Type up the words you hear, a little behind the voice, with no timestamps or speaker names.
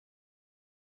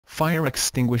Fire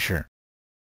extinguisher.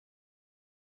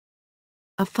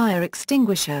 A fire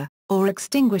extinguisher, or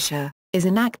extinguisher, is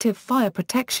an active fire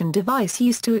protection device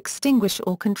used to extinguish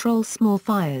or control small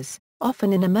fires,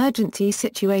 often in emergency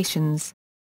situations.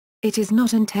 It is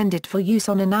not intended for use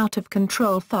on an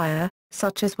out-of-control fire,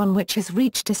 such as one which has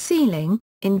reached a ceiling,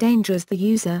 endangers the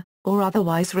user, or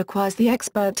otherwise requires the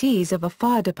expertise of a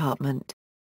fire department.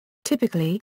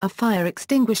 Typically, a fire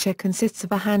extinguisher consists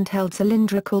of a handheld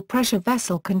cylindrical pressure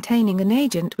vessel containing an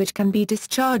agent which can be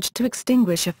discharged to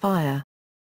extinguish a fire.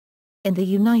 In the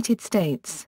United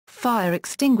States, fire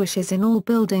extinguishers in all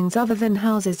buildings other than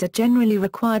houses are generally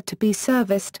required to be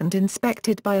serviced and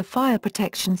inspected by a fire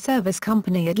protection service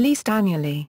company at least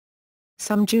annually.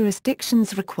 Some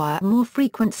jurisdictions require more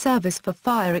frequent service for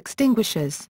fire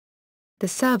extinguishers. The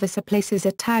servicer places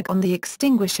a tag on the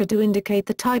extinguisher to indicate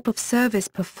the type of service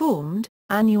performed: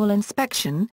 annual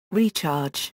inspection,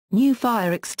 recharge, new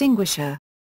fire extinguisher.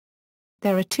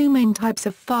 There are two main types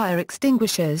of fire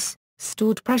extinguishers: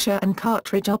 stored pressure and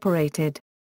cartridge operated.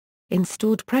 In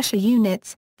stored pressure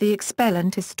units, the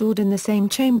expellant is stored in the same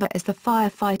chamber as the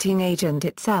firefighting agent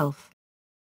itself.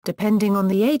 Depending on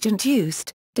the agent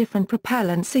used, different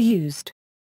propellants are used.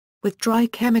 With dry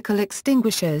chemical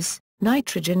extinguishers,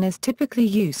 nitrogen is typically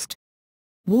used.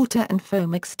 Water and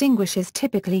foam extinguishers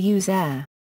typically use air.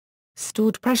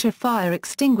 Stored pressure fire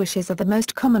extinguishers are the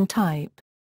most common type.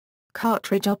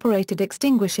 Cartridge-operated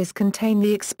extinguishers contain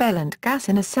the expellant gas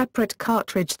in a separate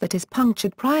cartridge that is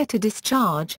punctured prior to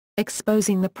discharge,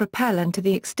 exposing the propellant to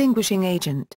the extinguishing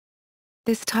agent.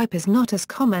 This type is not as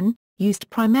common, used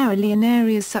primarily in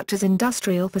areas such as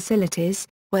industrial facilities,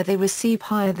 where they receive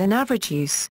higher than average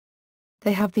use.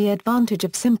 They have the advantage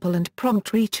of simple and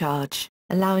prompt recharge,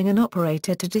 allowing an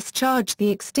operator to discharge the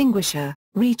extinguisher,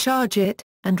 recharge it,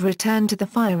 and return to the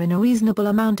fire in a reasonable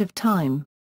amount of time.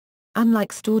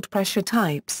 Unlike stored pressure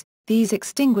types, these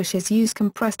extinguishers use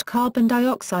compressed carbon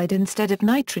dioxide instead of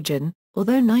nitrogen,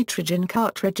 although nitrogen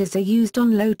cartridges are used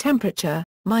on low-temperature,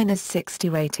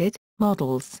 -60 rated,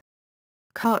 models.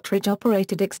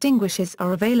 Cartridge-operated extinguishers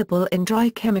are available in dry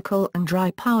chemical and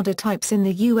dry powder types in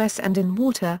the U.S. and in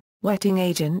water, wetting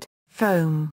agent,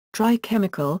 foam, dry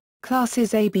chemical,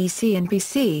 classes A, B, C and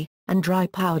BC, and dry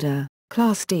powder,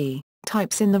 class D,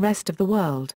 types in the rest of the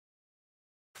world.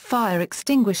 Fire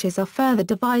extinguishers are further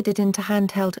divided into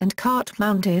handheld and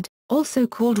cart-mounted, also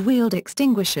called wheeled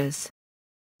extinguishers.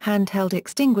 Handheld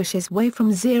extinguishers weigh from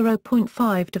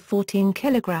 0.5 to 14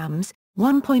 kilograms,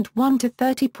 1.1 to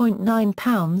 30.9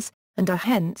 pounds, and are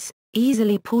hence,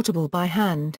 easily portable by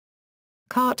hand.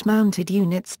 Cart-mounted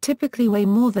units typically weigh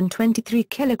more than 23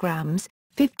 kilograms,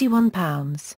 51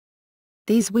 pounds.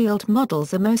 These wheeled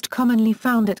models are most commonly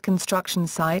found at construction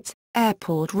sites,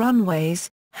 airport runways,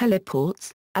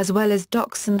 heliports, as well as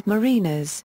docks and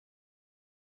marinas.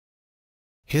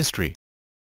 History.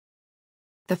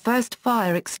 The first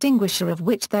fire extinguisher of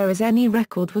which there is any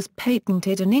record was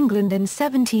patented in England in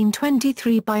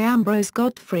 1723 by Ambrose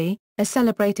Godfrey, a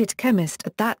celebrated chemist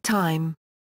at that time.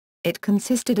 It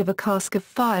consisted of a cask of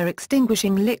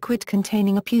fire-extinguishing liquid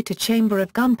containing a pewter chamber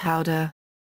of gunpowder.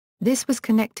 This was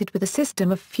connected with a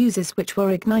system of fuses which were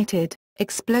ignited,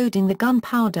 exploding the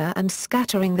gunpowder and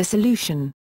scattering the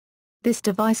solution. This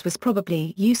device was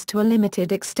probably used to a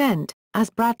limited extent, as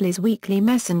Bradley's Weekly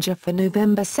Messenger for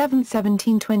November 7,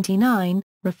 1729,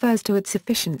 refers to its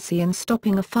efficiency in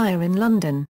stopping a fire in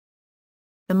London.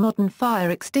 The modern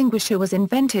fire extinguisher was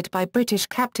invented by British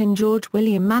Captain George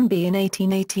William Manby in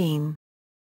 1818.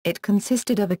 It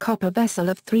consisted of a copper vessel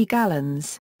of 3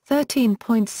 gallons,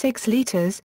 13.6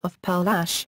 litres, of pearl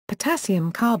ash,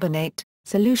 potassium carbonate,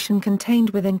 solution contained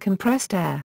within compressed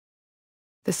air.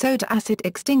 The soda acid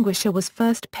extinguisher was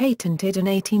first patented in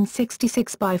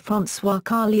 1866 by François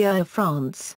Carlier of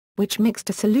France, which mixed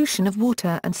a solution of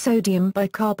water and sodium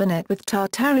bicarbonate with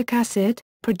tartaric acid,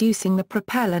 producing the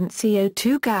propellant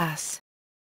CO2 gas.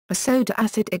 A soda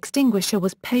acid extinguisher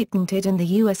was patented in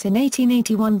the U.S. in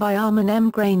 1881 by Armin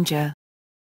M. Granger.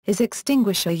 His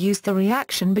extinguisher used the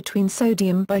reaction between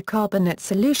sodium bicarbonate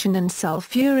solution and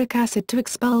sulfuric acid to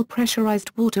expel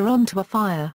pressurized water onto a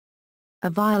fire. A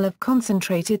vial of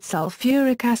concentrated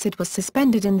sulfuric acid was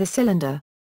suspended in the cylinder.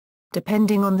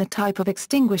 Depending on the type of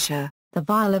extinguisher, the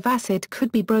vial of acid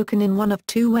could be broken in one of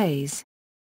two ways.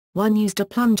 One used a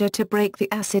plunger to break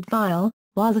the acid vial,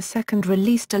 while the second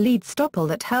released a lead stopper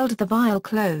that held the vial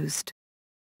closed.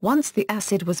 Once the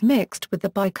acid was mixed with the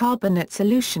bicarbonate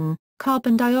solution,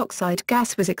 carbon dioxide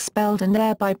gas was expelled and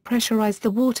thereby pressurized the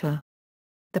water.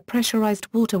 The pressurized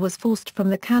water was forced from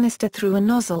the canister through a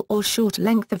nozzle or short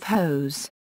length of hose.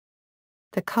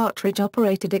 The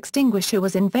cartridge-operated extinguisher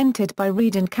was invented by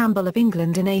Reed and Campbell of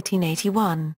England in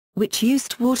 1881. which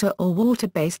used water or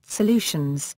water-based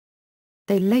solutions.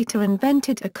 They later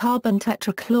invented a carbon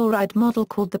tetrachloride model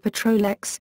called the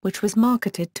Petrolex, which was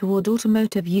marketed toward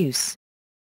automotive use.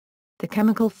 The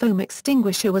chemical foam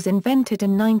extinguisher was invented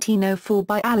in 1904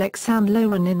 by Alexander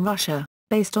Loren in Russia,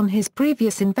 based on his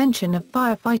previous invention of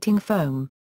firefighting foam.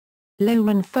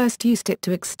 Loren first used it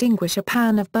to extinguish a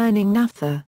pan of burning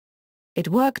naphtha. It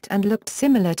worked and looked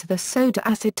similar to the soda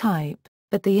acid type,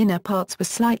 but the inner parts were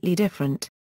slightly different.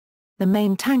 The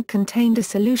main tank contained a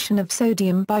solution of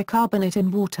sodium bicarbonate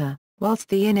and water, whilst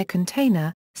the inner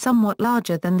container, somewhat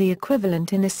larger than the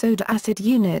equivalent in a soda acid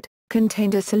unit,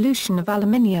 contained a solution of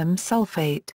aluminium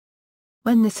sulfate.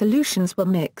 When the solutions were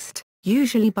mixed,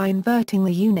 usually by inverting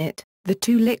the unit, the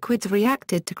two liquids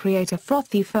reacted to create a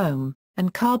frothy foam,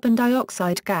 and carbon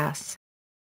dioxide gas.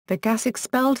 The gas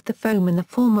expelled the foam in the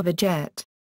form of a jet.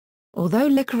 Although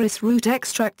licorice root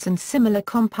extracts and similar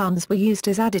compounds were used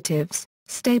as additives,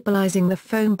 stabilizing the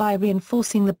foam by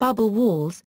reinforcing the bubble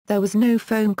walls, there was no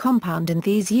foam compound in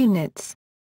these units.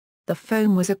 The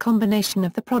foam was a combination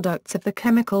of the products of the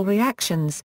chemical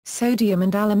reactions, sodium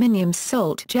and aluminium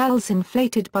salt gels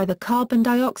inflated by the carbon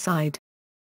dioxide.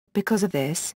 Because of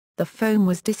this, the foam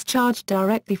was discharged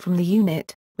directly from the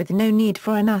unit, with no need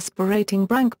for an aspirating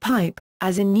Branck pipe,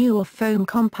 as in newer foam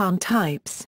compound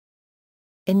types.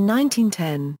 In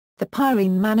 1910, the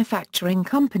Pyrene Manufacturing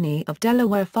Company of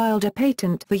Delaware filed a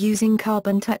patent for using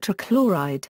carbon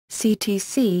tetrachloride,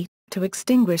 CTC, to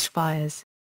extinguish fires.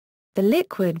 The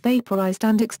liquid vaporized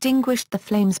and extinguished the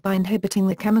flames by inhibiting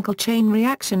the chemical chain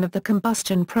reaction of the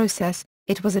combustion process.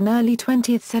 It was an early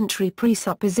 20th century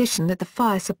presupposition that the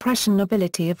fire suppression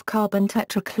ability of carbon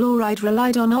tetrachloride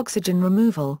relied on oxygen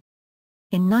removal.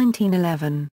 In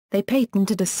 1911, they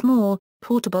patented a small,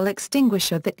 portable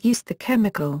extinguisher that used the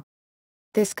chemical.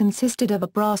 This consisted of a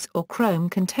brass or chrome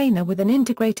container with an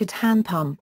integrated hand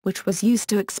pump, which was used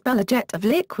to expel a jet of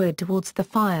liquid towards the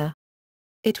fire.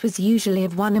 It was usually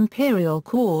of 1 imperial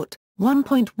quart,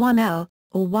 1.1 L,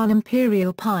 or 1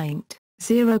 imperial pint,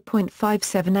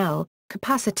 0.57 L,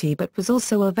 capacity, but was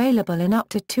also available in up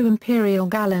to 2 imperial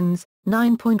gallons,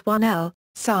 9.1 L,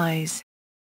 size.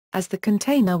 As the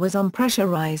container was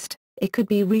unpressurized, it could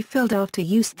be refilled after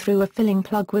use through a filling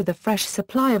plug with a fresh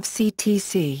supply of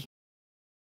CTC.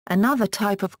 Another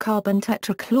type of carbon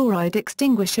tetrachloride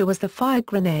extinguisher was the fire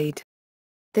grenade.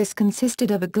 This consisted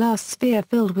of a glass sphere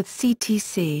filled with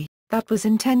CTC, that was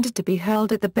intended to be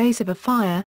held at the base of a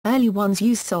fire. Early ones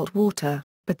used salt water,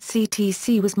 but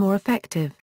CTC was more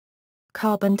effective.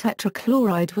 Carbon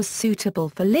tetrachloride was suitable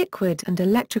for liquid and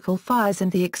electrical fires,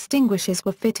 and the extinguishers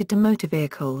were fitted to motor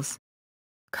vehicles.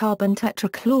 Carbon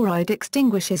tetrachloride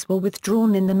extinguishers were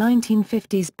withdrawn in the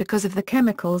 1950s because of the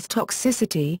chemical's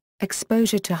toxicity.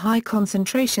 Exposure to high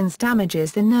concentrations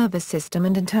damages the nervous system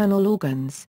and internal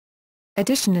organs.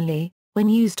 Additionally, when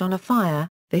used on a fire,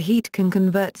 the heat can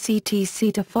convert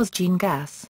CTC to phosgene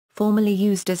gas, formerly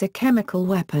used as a chemical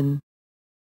weapon.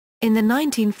 In the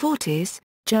 1940s,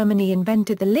 Germany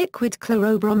invented the liquid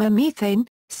chlorobromomethane,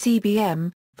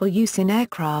 CBM, for use in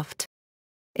aircraft.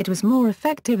 It was more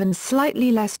effective and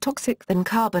slightly less toxic than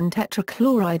carbon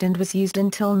tetrachloride and was used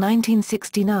until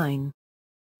 1969.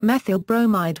 Methyl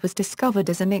bromide was discovered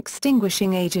as an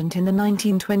extinguishing agent in the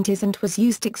 1920s and was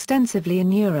used extensively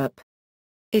in Europe.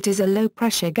 It is a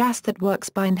low-pressure gas that works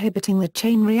by inhibiting the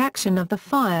chain reaction of the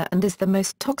fire and is the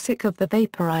most toxic of the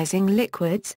vaporizing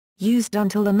liquids, used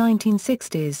until the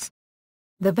 1960s.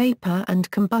 The vapor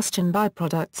and combustion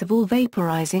byproducts of all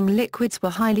vaporizing liquids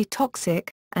were highly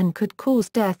toxic, and could cause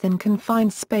death in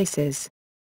confined spaces.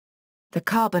 The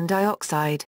carbon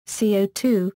dioxide,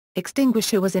 CO2,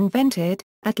 extinguisher was invented,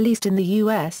 at least in the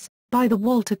U.S., by the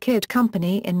Walter Kidd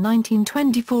Company in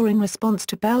 1924 in response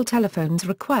to Bell Telephone's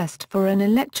request for an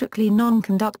electrically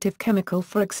non-conductive chemical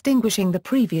for extinguishing the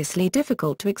previously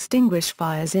difficult-to-extinguish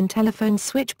fires in telephone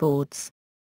switchboards.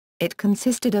 It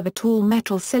consisted of a tall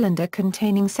metal cylinder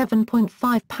containing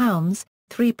 7.5 pounds,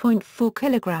 3.4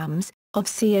 kilograms, of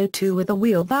CO2 with a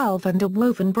wheel valve and a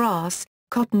woven brass,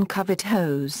 cotton-covered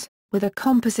hose, with a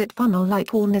composite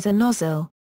funnel-like horn as a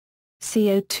nozzle.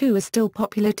 CO2 is still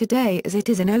popular today as it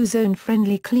is an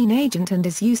ozone-friendly clean agent and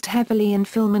is used heavily in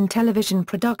film and television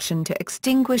production to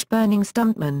extinguish burning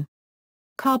stuntmen.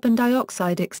 Carbon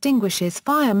dioxide extinguishes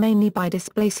fire mainly by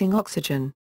displacing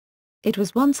oxygen. It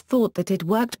was once thought that it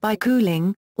worked by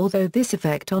cooling, although this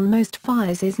effect on most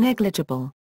fires is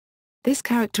negligible. This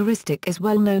characteristic is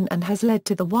well known and has led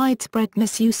to the widespread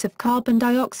misuse of carbon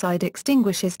dioxide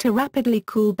extinguishers to rapidly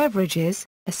cool beverages,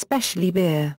 especially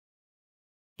beer.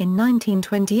 In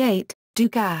 1928,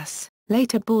 Gas,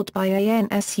 later bought by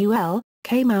ANSUL,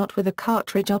 came out with a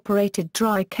cartridge-operated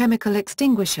dry chemical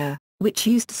extinguisher, which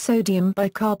used sodium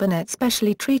bicarbonate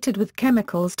specially treated with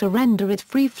chemicals to render it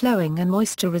free-flowing and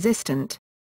moisture-resistant.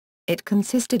 It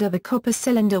consisted of a copper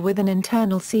cylinder with an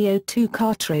internal CO2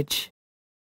 cartridge.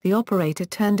 The operator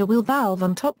turned a wheel valve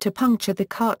on top to puncture the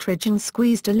cartridge and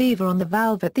squeezed a lever on the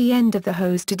valve at the end of the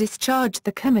hose to discharge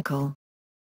the chemical.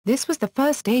 This was the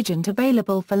first agent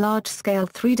available for large-scale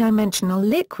three-dimensional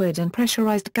liquid and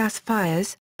pressurized gas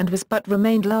fires, and was but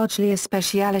remained largely a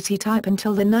specialty type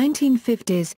until the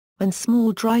 1950s, when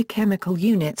small dry chemical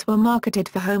units were marketed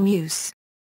for home use.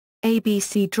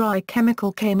 ABC dry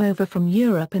chemical came over from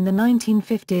Europe in the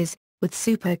 1950s, with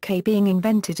Super K being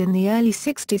invented in the early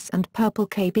 60s and Purple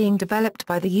K being developed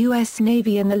by the U.S.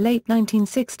 Navy in the late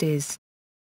 1960s.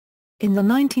 In the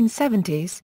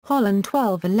 1970s, Holland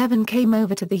 1211 came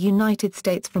over to the United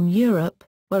States from Europe,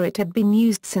 where it had been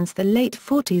used since the late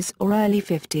 40s or early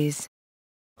 50s.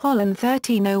 Holland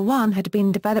 1301 had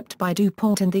been developed by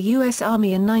DuPont and the U.S.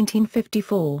 Army in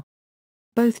 1954.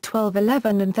 Both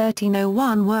 1211 and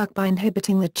 1301 work by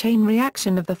inhibiting the chain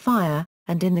reaction of the fire,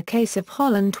 and in the case of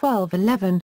Holland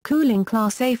 1211, cooling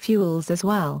Class A fuels as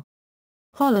well.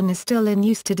 Holland is still in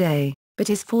use today, but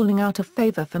is falling out of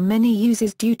favor for many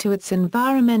users due to its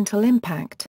environmental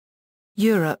impact.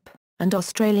 Europe and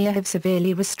Australia have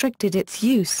severely restricted its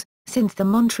use, since the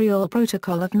Montreal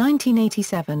Protocol of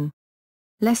 1987.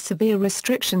 Less severe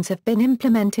restrictions have been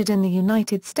implemented in the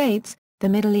United States, the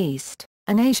Middle East,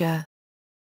 and Asia.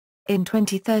 In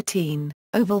 2013,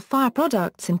 Oval Fire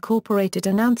Products Incorporated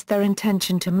announced their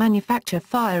intention to manufacture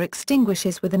fire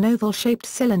extinguishers with an oval-shaped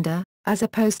cylinder, as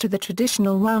opposed to the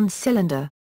traditional round cylinder.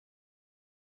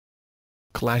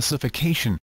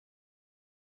 Classification.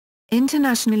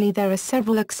 Internationally, there are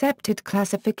several accepted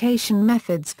classification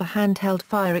methods for handheld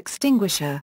fire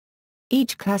extinguisher.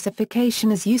 Each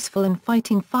classification is useful in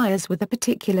fighting fires with a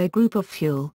particular group of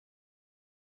fuel.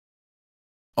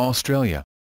 Australia.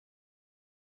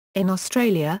 In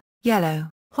Australia, yellow,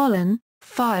 Holland,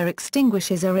 fire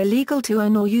extinguishers are illegal to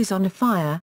own or use on a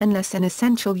fire, unless an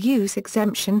essential use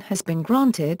exemption has been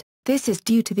granted. This is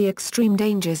due to the extreme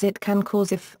dangers it can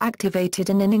cause if activated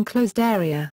in an enclosed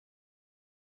area.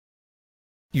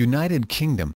 United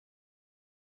Kingdom.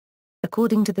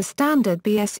 According to the standard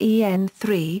BSEN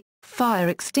 3, fire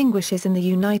extinguishers in the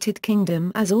United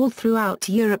Kingdom as all throughout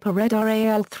Europe are red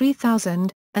RAL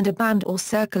 3000, and a band or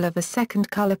circle of a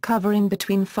second colour covering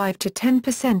between 5 to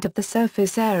 10% of the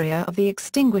surface area of the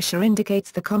extinguisher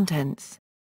indicates the contents.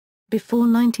 Before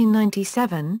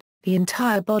 1997, the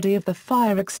entire body of the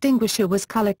fire extinguisher was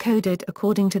colour-coded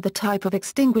according to the type of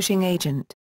extinguishing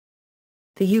agent.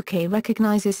 The UK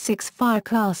recognises 6 fire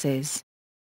classes.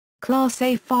 Class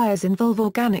A fires involve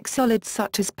organic solids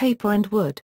such as paper and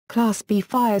wood. Class B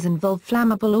fires involve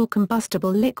flammable or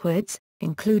combustible liquids,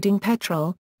 including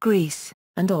petrol, grease,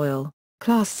 and oil.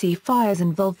 Class C fires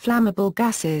involve flammable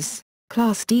gases.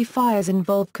 Class D fires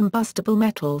involve combustible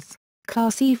metals.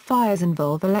 Class E fires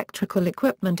involve electrical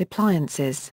equipment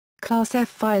appliances. Class F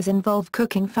fires involve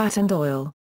cooking fat and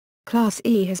oil. Class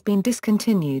E has been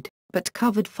discontinued, but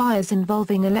covered fires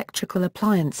involving electrical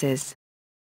appliances.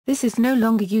 This is no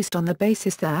longer used on the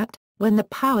basis that, when the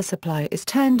power supply is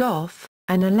turned off,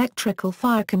 an electrical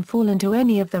fire can fall into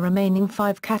any of the remaining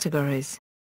 5 categories.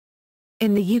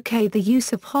 In the UK, the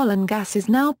use of Holland gas is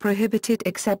now prohibited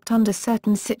except under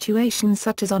certain situations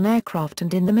such as on aircraft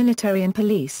and in the military and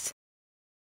police.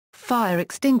 Fire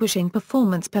extinguishing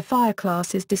performance per fire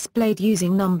class is displayed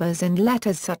using numbers and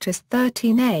letters such as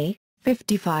 13A,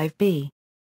 55B.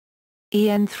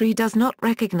 EN3 does not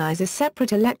recognize a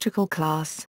separate electrical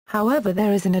class, however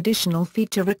there is an additional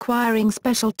feature requiring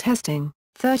special testing,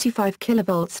 35 kV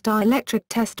dielectric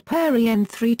test per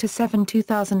EN3 to 7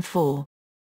 2004.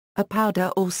 A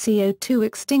powder or CO2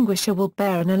 extinguisher will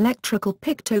bear an electrical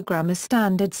pictogram as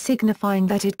standard signifying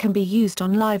that it can be used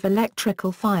on live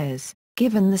electrical fires,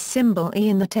 given the symbol E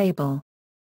in the table.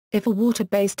 If a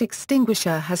water-based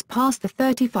extinguisher has passed the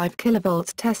 35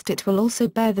 kV test, it will also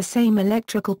bear the same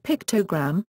electrical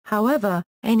pictogram. However,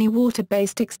 any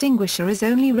water-based extinguisher is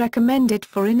only recommended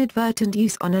for inadvertent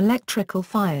use on electrical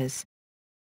fires.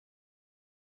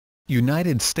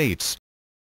 United States.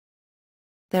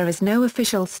 There is no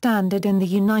official standard in the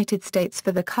United States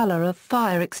for the color of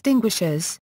fire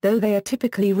extinguishers, though they are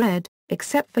typically red,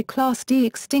 except for Class D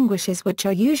extinguishers which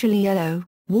are usually yellow,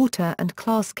 water and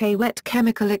Class K wet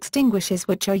chemical extinguishers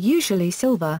which are usually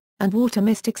silver, and water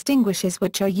mist extinguishers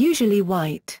which are usually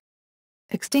white.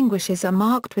 Extinguishers are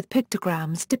marked with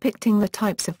pictograms depicting the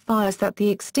types of fires that the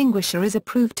extinguisher is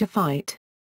approved to fight.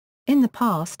 In the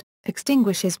past,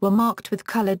 extinguishers were marked with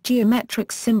colored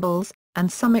geometric symbols,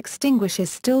 and some extinguishers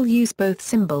still use both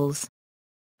symbols.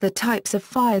 The types of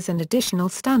fires and additional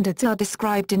standards are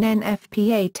described in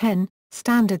NFPA 10,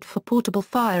 Standard for Portable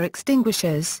Fire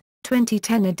Extinguishers,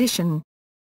 2010 edition.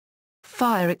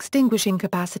 Fire extinguishing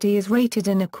capacity is rated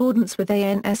in accordance with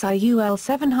ANSI/UL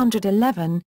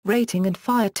 711, Rating and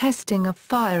Fire Testing of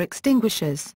Fire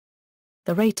Extinguishers.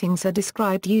 The ratings are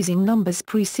described using numbers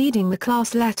preceding the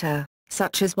class letter,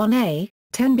 such as 1A,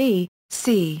 10B,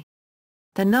 C.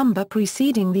 The number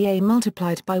preceding the A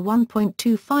multiplied by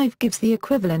 1.25 gives the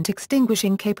equivalent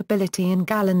extinguishing capability in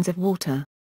gallons of water.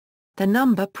 The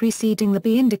number preceding the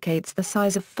B indicates the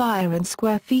size of fire in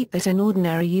square feet that an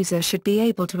ordinary user should be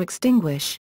able to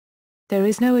extinguish. There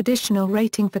is no additional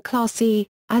rating for Class E,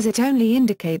 as it only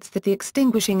indicates that the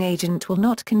extinguishing agent will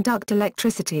not conduct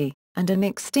electricity, and an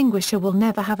extinguisher will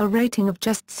never have a rating of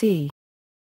just C.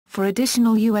 For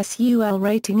additional UL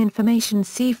rating information,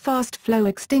 see fast flow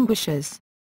extinguishers.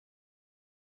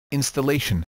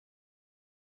 Installation.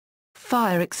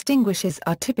 Fire extinguishers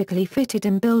are typically fitted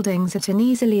in buildings at an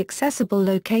easily accessible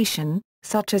location,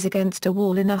 such as against a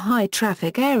wall in a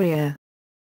high-traffic area.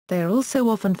 They are also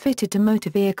often fitted to motor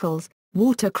vehicles,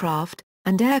 watercraft,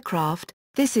 and aircraft.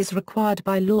 This is required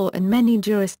by law in many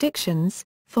jurisdictions,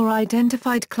 for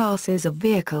identified classes of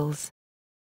vehicles.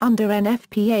 Under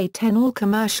NFPA 10, all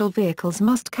commercial vehicles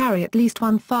must carry at least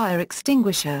one fire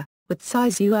extinguisher, with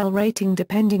size UL rating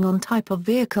depending on type of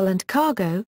vehicle and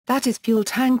cargo, that is, fuel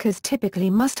tankers typically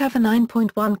must have a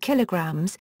 9.1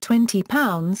 kilograms, 20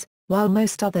 pounds, while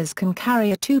most others can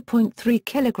carry a 2.3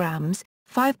 kilograms,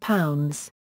 5 pounds.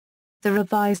 The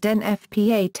revised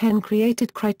NFPA 10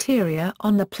 created criteria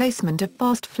on the placement of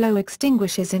fast-flow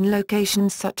extinguishers in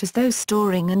locations such as those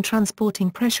storing and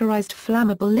transporting pressurized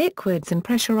flammable liquids and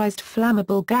pressurized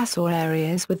flammable gas, or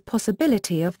areas with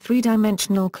possibility of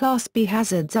three-dimensional Class B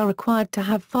hazards are required to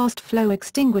have fast-flow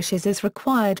extinguishers as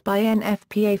required by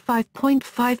NFPA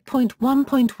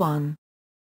 5.5.1.1.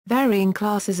 Varying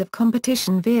classes of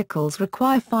competition vehicles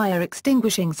require fire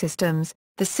extinguishing systems,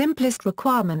 the simplest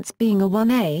requirements being a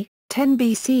 1A,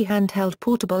 10BC handheld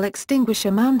portable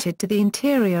extinguisher mounted to the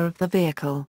interior of the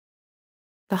vehicle.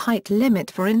 The height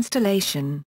limit for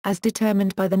installation, as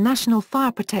determined by the National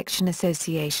Fire Protection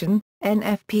Association,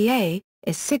 NFPA,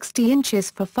 is 60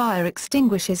 inches for fire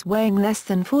extinguishers weighing less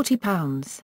than 40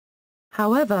 pounds.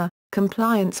 However,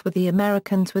 compliance with the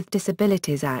Americans with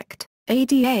Disabilities Act,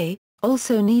 ADA,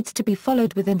 also needs to be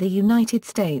followed within the United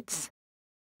States.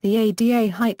 The ADA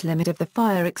height limit of the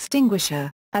fire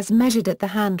extinguisher, as measured at the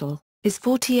handle, is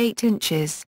 48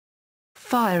 inches.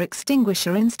 Fire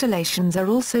extinguisher installations are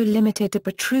also limited to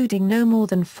protruding no more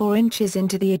than 4 inches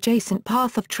into the adjacent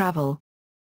path of travel.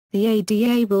 The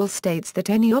ADA rule states that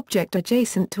any object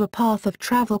adjacent to a path of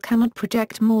travel cannot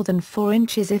project more than 4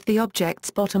 inches if the object's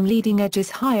bottom leading edge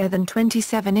is higher than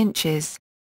 27 inches.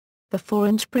 The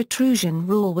 4-inch protrusion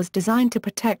rule was designed to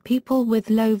protect people with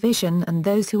low vision and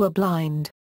those who are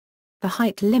blind. The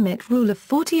height limit rule of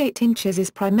 48 inches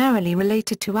is primarily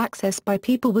related to access by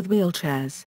people with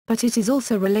wheelchairs, but it is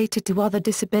also related to other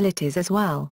disabilities as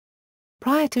well.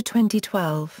 Prior to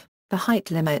 2012, the height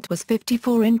limit was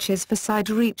 54 inches for side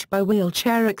reach by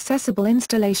wheelchair-accessible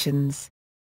installations.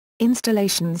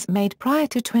 Installations made prior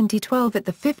to 2012 at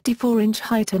the 54-inch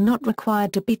height are not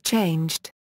required to be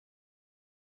changed.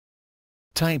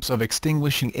 Types of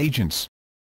extinguishing agents.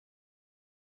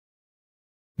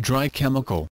 Dry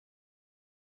chemical.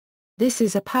 This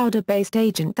is a powder-based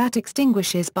agent that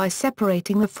extinguishes by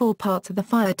separating the four parts of the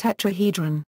fire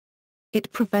tetrahedron.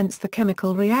 It prevents the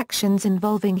chemical reactions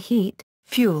involving heat,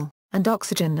 fuel, and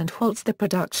oxygen and halts the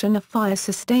production of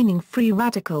fire-sustaining free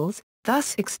radicals,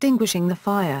 thus extinguishing the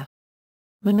fire.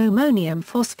 Monoammonium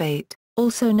phosphate,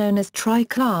 also known as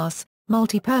tri-class,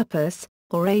 multipurpose,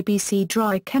 or ABC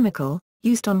dry chemical,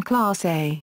 used on Class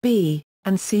A, B,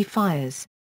 and C fires.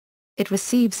 It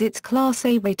receives its Class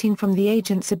A rating from the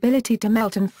agent's ability to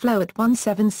melt and flow at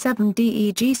 177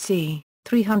 DEGC,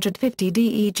 350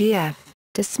 DEGF,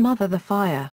 to smother the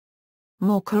fire.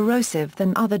 More corrosive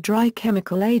than other dry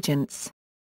chemical agents.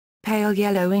 Pale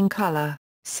yellow in color,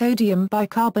 sodium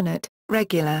bicarbonate,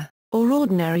 regular, or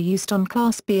ordinary used on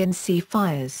Class B and C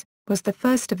fires, was the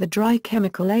first of the dry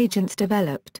chemical agents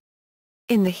developed.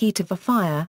 In the heat of a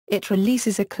fire, it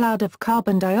releases a cloud of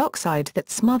carbon dioxide that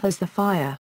smothers the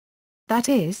fire. That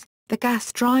is, the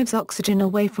gas drives oxygen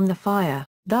away from the fire,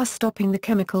 thus stopping the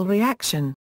chemical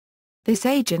reaction. This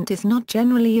agent is not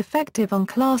generally effective on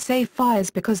Class A fires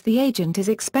because the agent is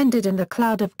expended and the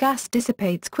cloud of gas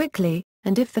dissipates quickly,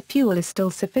 and if the fuel is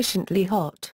still sufficiently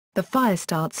hot, the fire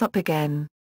starts up again.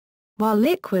 While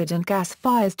liquid and gas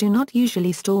fires do not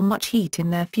usually store much heat in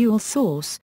their fuel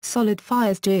source, solid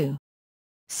fires do.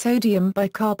 Sodium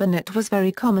bicarbonate was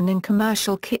very common in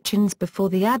commercial kitchens before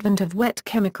the advent of wet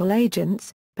chemical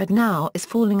agents, but now is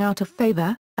falling out of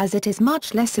favor, as it is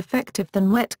much less effective than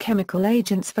wet chemical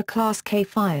agents for Class K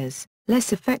fires,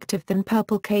 less effective than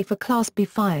Purple K for Class B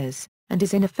fires, and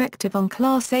is ineffective on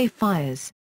Class A fires.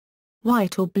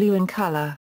 White or blue in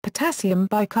color, potassium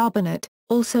bicarbonate,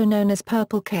 also known as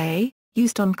Purple K,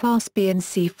 used on Class B and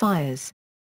C fires.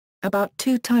 About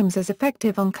 2 times as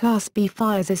effective on Class B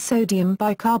fires as sodium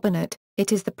bicarbonate,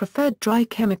 it is the preferred dry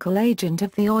chemical agent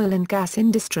of the oil and gas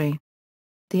industry.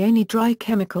 The only dry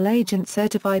chemical agent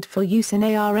certified for use in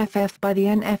ARFF by the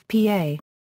NFPA.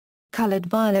 Colored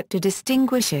violet to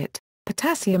distinguish it,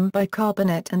 potassium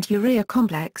bicarbonate and urea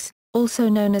complex, also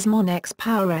known as Monex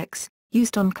Powerex,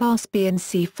 used on Class B and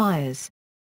C fires.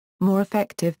 More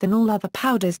effective than all other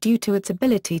powders due to its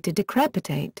ability to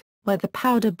decrepitate, where the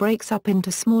powder breaks up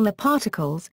into smaller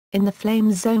particles, in the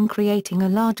flame zone, creating a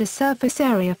larger surface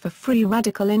area for free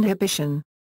radical inhibition.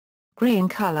 Gray in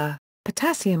color,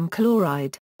 potassium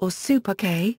chloride, or Super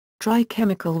K, dry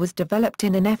chemical was developed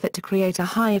in an effort to create a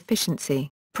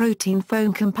high-efficiency, protein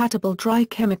foam-compatible dry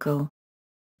chemical.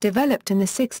 Developed in the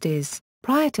 60s,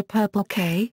 prior to Purple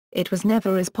K, it was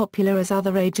never as popular as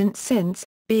other agents since,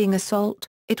 being a salt,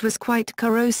 it was quite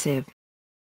corrosive.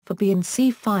 For B and C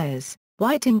fires,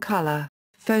 white in color,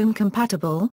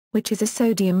 foam-compatible, which is a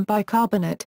sodium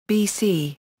bicarbonate,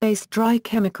 BC, based dry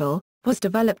chemical, was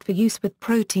developed for use with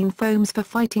protein foams for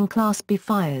fighting Class B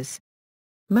fires.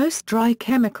 Most dry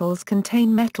chemicals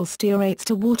contain metal stearates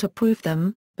to waterproof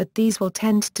them, but these will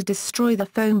tend to destroy the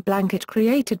foam blanket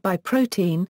created by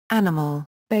protein,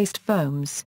 animal-based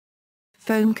foams.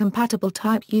 Foam-compatible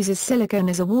type uses silicone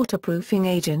as a waterproofing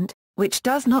agent, which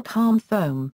does not harm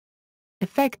foam.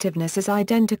 Effectiveness is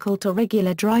identical to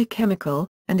regular dry chemical,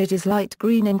 and it is light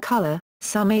green in color.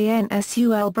 Some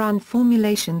ANSUL brand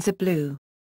formulations are blue.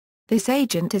 This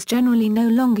agent is generally no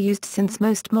longer used since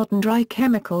most modern dry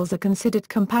chemicals are considered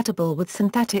compatible with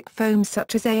synthetic foams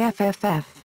such as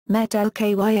AFFF.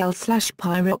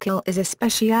 Met-LKYL/pyrokyl is a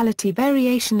specialty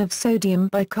variation of sodium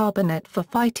bicarbonate for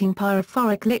fighting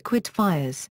pyrophoric liquid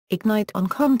fires, ignite on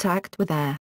contact with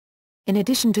air. In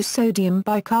addition to sodium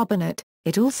bicarbonate,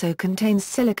 it also contains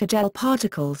silica gel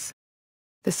particles.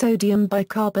 The sodium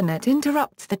bicarbonate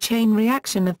interrupts the chain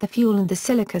reaction of the fuel and the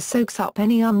silica soaks up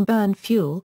any unburned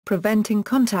fuel, preventing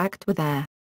contact with air.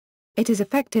 It is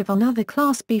effective on other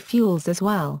Class B fuels as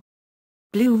well.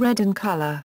 Blue-red in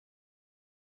color.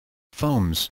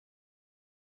 Foams.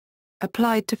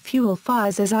 Applied to fuel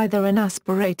fires as either an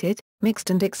aspirated,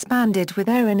 mixed and expanded with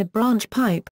air in a branch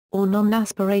pipe, or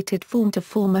non-aspirated form to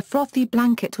form a frothy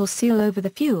blanket or seal over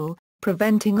the fuel,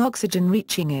 preventing oxygen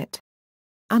reaching it.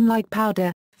 Unlike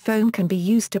powder, foam can be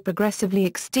used to progressively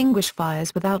extinguish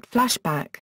fires without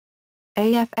flashback.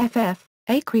 AFFF,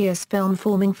 aqueous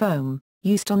film-forming foam,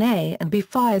 used on A and B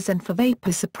fires and for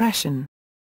vapor suppression.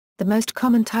 The most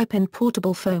common type in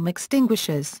portable foam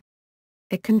extinguishers.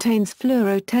 It contains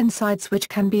fluorotensides which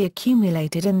can be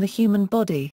accumulated in the human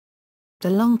body. The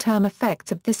long-term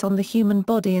effects of this on the human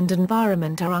body and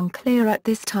environment are unclear at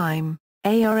this time.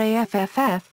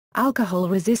 ARAFFF,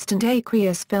 alcohol-resistant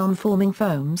aqueous film-forming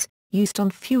foams, used on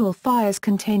fuel fires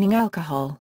containing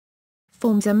alcohol.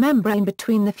 Forms a membrane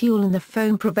between the fuel and the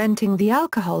foam preventing the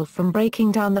alcohol from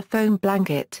breaking down the foam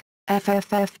blanket.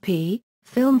 FFFP,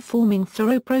 film-forming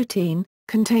fluoroprotein,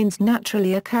 contains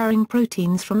naturally occurring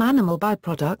proteins from animal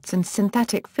byproducts and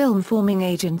synthetic film-forming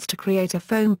agents to create a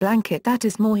foam blanket that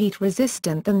is more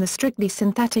heat-resistant than the strictly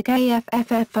synthetic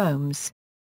AFFF foams.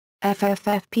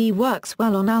 FFFP works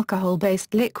well on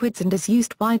alcohol-based liquids and is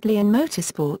used widely in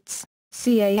motorsports.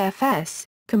 CAFS,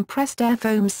 compressed air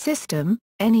foams system,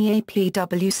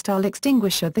 NEAPW-style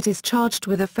extinguisher that is charged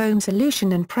with a foam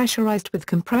solution and pressurized with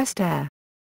compressed air.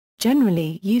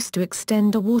 Generally used to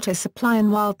extend a water supply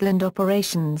in wildland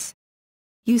operations.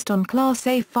 Used on Class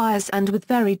A fires and with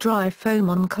very dry foam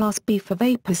on Class B for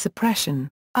vapor suppression.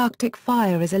 Arctic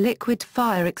fire is a liquid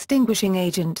fire extinguishing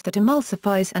agent that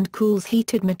emulsifies and cools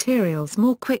heated materials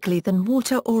more quickly than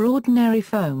water or ordinary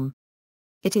foam.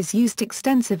 It is used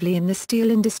extensively in the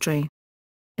steel industry.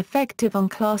 Effective on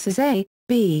Classes A,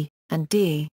 B, and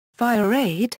D. Fire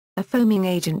aid, a foaming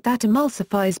agent that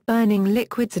emulsifies burning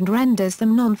liquids and renders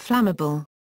them non-flammable.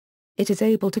 It is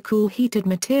able to cool heated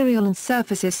material and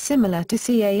surfaces similar to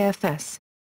CAFS.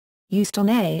 Used on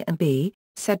A and B,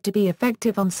 said to be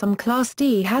effective on some Class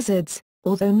D hazards,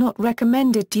 although not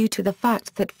recommended due to the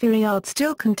fact that Furiard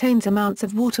still contains amounts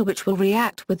of water which will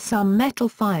react with some metal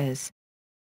fires.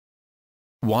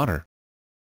 Water.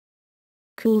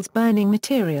 Cools burning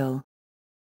material.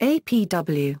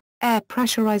 APW, air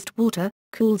pressurized water,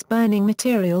 Cools burning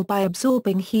material by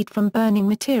absorbing heat from burning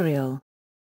material.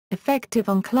 Effective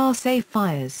on Class A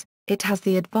fires, it has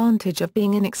the advantage of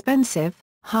being inexpensive,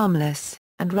 harmless,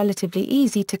 and relatively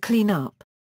easy to clean up.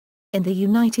 In the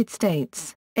United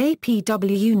States,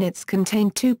 APW units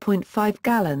contain 2.5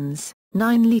 gallons,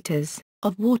 9 liters,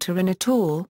 of water in a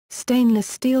tall, stainless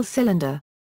steel cylinder.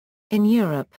 In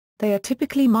Europe, they are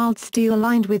typically mild steel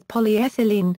lined with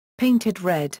polyethylene, painted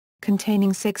red,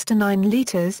 containing 6 to 9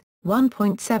 liters,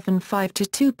 1.75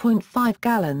 to 2.5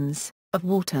 gallons, of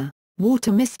water.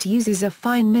 Water mist uses a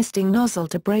fine misting nozzle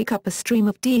to break up a stream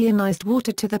of deionized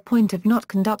water to the point of not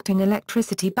conducting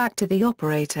electricity back to the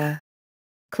operator.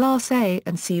 Class A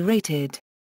and C rated.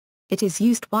 It is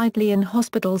used widely in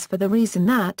hospitals for the reason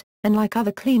that, unlike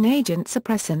other clean agent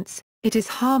suppressants, it is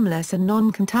harmless and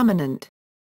non-contaminant.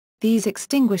 These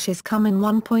extinguishers come in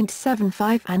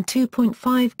 1.75 and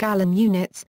 2.5 gallon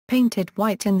units, painted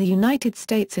white in the United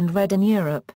States and red in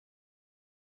Europe.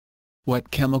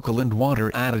 Wet chemical and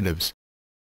water additives.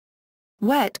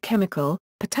 Wet chemical,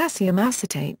 potassium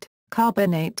acetate,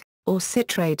 carbonate, or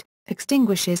citrate,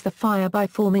 extinguishes the fire by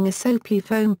forming a soapy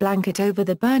foam blanket over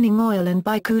the burning oil and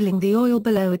by cooling the oil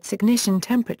below its ignition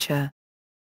temperature.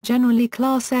 Generally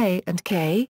Class A and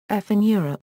K, F in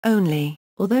Europe, only,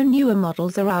 although newer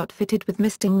models are outfitted with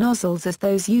misting nozzles as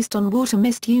those used on water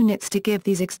mist units to give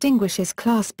these extinguishers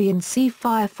Class B and C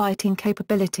firefighting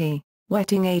capability.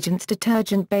 Wetting agents,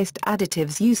 detergent-based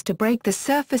additives used to break the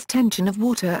surface tension of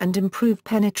water and improve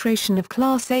penetration of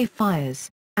Class A fires.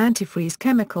 Antifreeze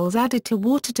chemicals added to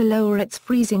water to lower its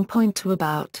freezing point to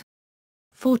about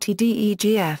 40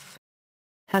 DEGF.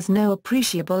 Has no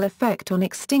appreciable effect on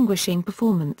extinguishing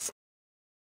performance.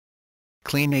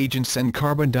 Clean agents and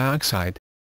carbon dioxide.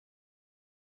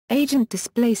 Agent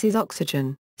displaces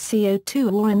oxygen,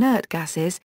 CO2 or inert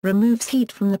gases, removes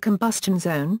heat from the combustion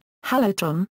zone,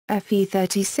 halotron,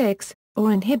 Fe36,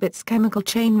 or inhibits chemical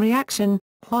chain reaction,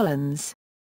 Hollens.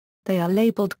 They are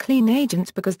labeled clean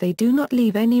agents because they do not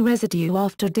leave any residue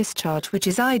after discharge, which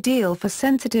is ideal for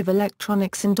sensitive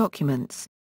electronics and documents.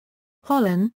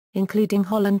 Hollen, including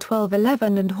Hollen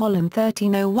 1211 and Hollen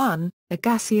 1301, a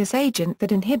gaseous agent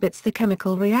that inhibits the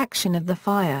chemical reaction of the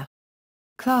fire.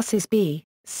 Classes B,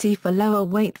 C for lower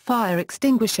weight fire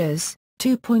extinguishers,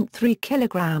 2.3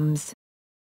 kilograms.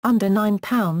 Under 9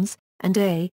 pounds, and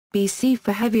A, B, C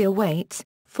for heavier weights,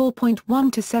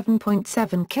 4.1 to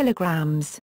 7.7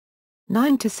 kilograms.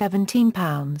 9 to 17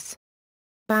 pounds.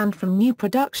 Banned from new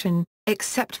production,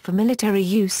 except for military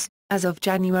use, as of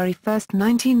January 1,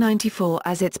 1994,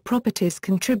 as its properties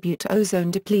contribute to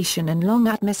ozone depletion and long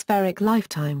atmospheric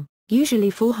lifetime, usually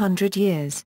 400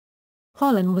 years.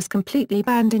 Hollen was completely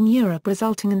banned in Europe,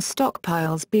 resulting in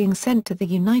stockpiles being sent to the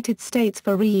United States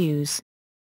for reuse.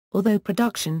 Although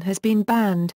production has been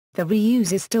banned, the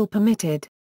reuse is still permitted.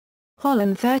 Hollen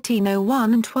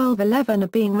 1301 and 1211 are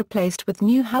being replaced with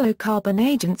new halocarbon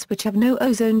agents which have no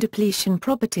ozone depletion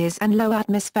properties and low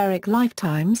atmospheric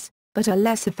lifetimes, but are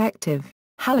less effective.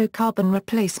 Halocarbon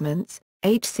replacements,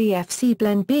 HCFC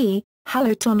Blend B,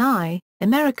 Halotron I,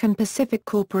 American Pacific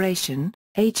Corporation,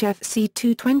 HFC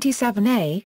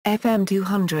 227A, FM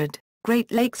 200,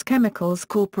 Great Lakes Chemicals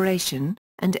Corporation,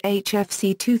 and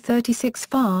HFC 236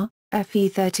 FAR,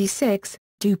 FE36,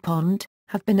 DuPont,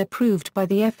 have been approved by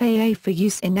the FAA for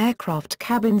use in aircraft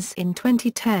cabins in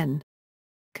 2010.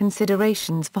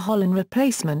 Considerations for Hollen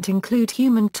replacement include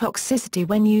human toxicity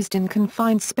when used in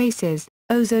confined spaces,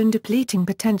 ozone depleting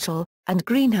potential, and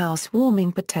greenhouse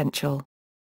warming potential.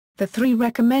 The three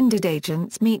recommended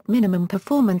agents meet minimum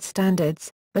performance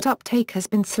standards, but uptake has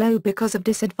been slow because of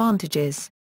disadvantages.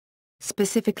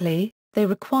 Specifically, they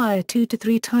require 2 to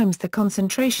 3 times the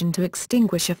concentration to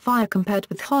extinguish a fire compared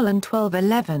with Hollen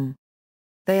 1211.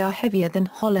 They are heavier than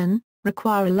Hollen,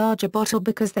 require a larger bottle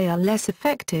because they are less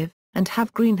effective, and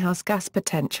have greenhouse gas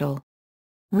potential.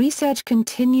 Research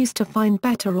continues to find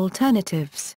better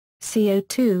alternatives.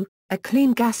 CO2, a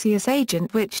clean gaseous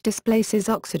agent which displaces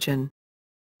oxygen.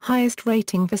 Highest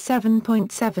rating for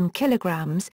 7.7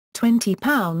 kilograms, 20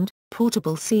 pound,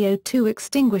 portable CO2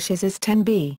 extinguishers is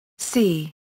 10B,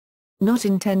 C. Not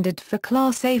intended for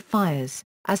Class A fires,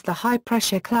 as the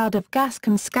high-pressure cloud of gas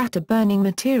can scatter burning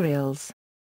materials.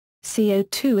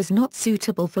 CO2 is not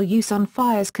suitable for use on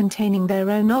fires containing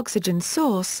their own oxygen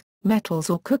source, metals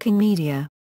or cooking media.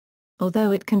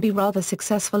 Although it can be rather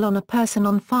successful on a person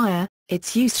on fire,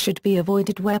 its use should be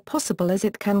avoided where possible as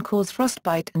it can cause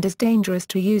frostbite and is dangerous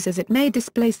to use as it may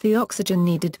displace the oxygen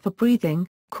needed for breathing,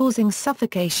 causing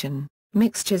suffocation.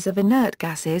 Mixtures of inert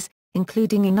gases,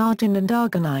 including enargin and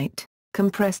argonite,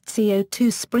 Compressed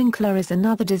CO2 sprinkler is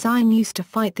another design used to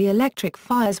fight the electric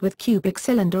fires with cubic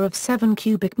cylinder of 7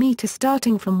 cubic meters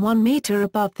starting from 1 meter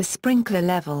above the sprinkler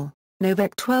level.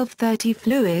 Novec 1230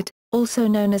 fluid, also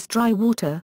known as dry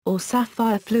water, or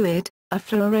sapphire fluid, a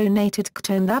fluorinated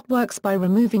ketone that works by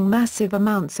removing massive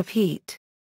amounts of heat.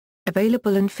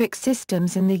 Available in fixed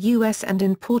systems in the US and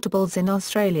in portables in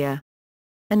Australia.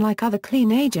 Unlike other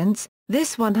clean agents,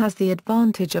 this one has the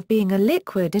advantage of being a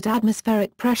liquid at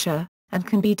atmospheric pressure, and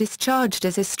can be discharged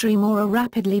as a stream or a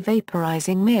rapidly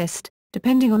vaporizing mist,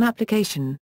 depending on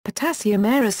application. Potassium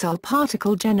aerosol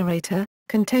particle generator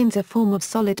contains a form of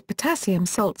solid potassium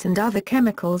salts and other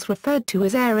chemicals referred to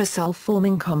as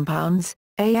aerosol-forming compounds,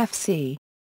 AFC.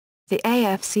 The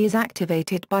AFC is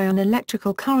activated by an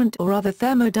electrical current or other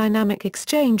thermodynamic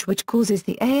exchange which causes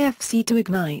the AFC to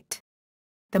ignite.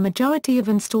 The majority of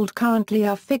installed currently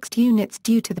are fixed units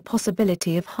due to the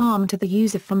possibility of harm to the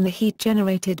user from the heat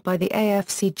generated by the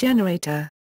AFC generator.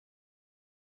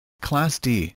 Class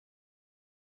D.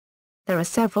 There are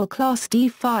several Class D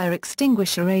fire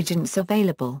extinguisher agents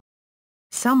available.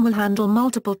 Some will handle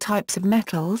multiple types of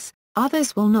metals,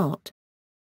 others will not.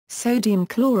 Sodium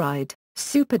chloride,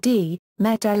 Super D,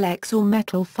 Metal X or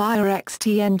Metal Fire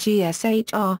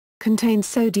extinguisher, contains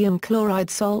sodium chloride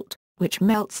salt, which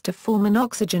melts to form an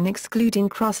oxygen-excluding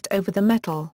crust over the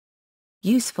metal.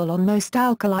 Useful on most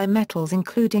alkali metals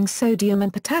including sodium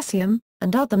and potassium,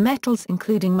 and other metals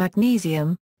including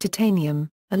magnesium, titanium,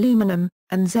 aluminum,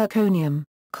 and zirconium.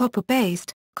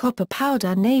 Copper-based, copper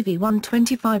powder Navy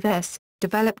 125S,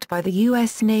 developed by the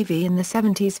U.S. Navy in the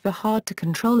 70s for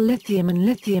hard-to-control lithium and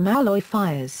lithium alloy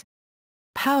fires.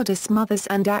 Powder smothers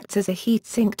and acts as a heat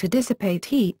sink to dissipate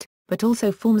heat, but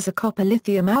also forms a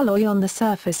copper-lithium alloy on the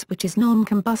surface which is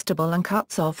non-combustible and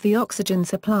cuts off the oxygen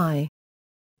supply.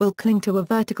 Will cling to a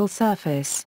vertical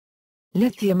surface.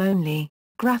 Lithium-only,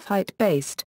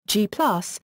 graphite-based, G+,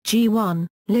 G1,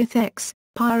 Lith-X,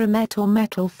 Pyromet or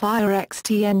Metal Fire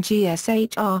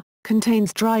extinguisher,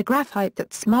 contains dry graphite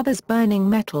that smothers burning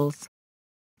metals.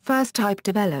 First type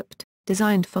developed,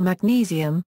 designed for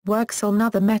magnesium, works on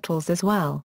other metals as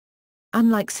well.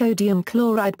 Unlike sodium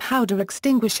chloride powder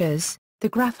extinguishers, the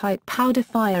graphite powder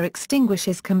fire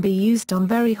extinguishers can be used on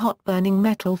very hot burning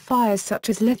metal fires such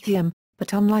as lithium,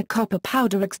 but unlike copper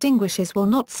powder extinguishers will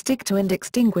not stick to and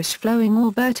extinguish flowing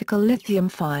or vertical lithium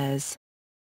fires.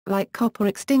 Like copper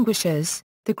extinguishers,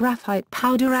 the graphite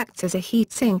powder acts as a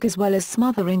heat sink as well as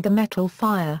smothering the metal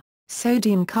fire.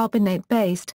 Sodium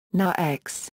carbonate-based,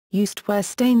 NaX, used where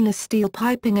stainless steel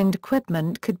piping and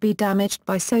equipment could be damaged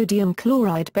by sodium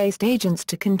chloride-based agents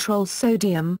to control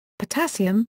sodium,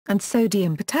 potassium, and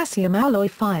sodium-potassium alloy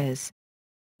fires.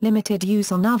 Limited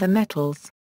use on other metals.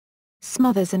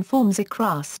 Smothers and forms a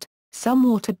crust. Some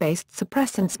water-based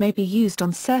suppressants may be used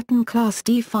on certain Class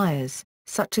D fires,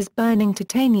 such as burning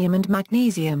titanium and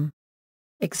magnesium.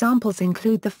 Examples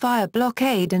include the Fire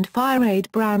Blockade and Fire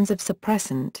Aid brands of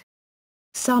suppressant.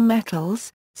 Some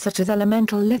metals, such as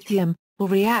elemental lithium, will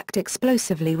react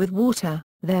explosively with water,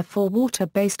 therefore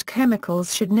water-based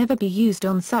chemicals should never be used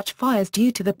on such fires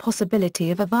due to the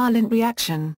possibility of a violent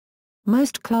reaction.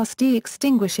 Most Class D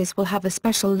extinguishers will have a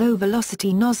special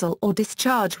low-velocity nozzle or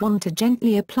discharge wand to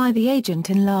gently apply the agent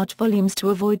in large volumes to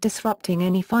avoid disrupting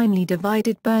any finely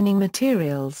divided burning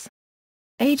materials.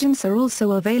 Agents are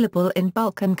also available in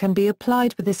bulk and can be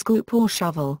applied with a scoop or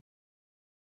shovel.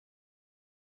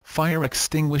 Fire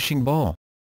extinguishing ball.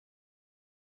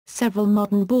 Several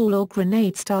modern ball or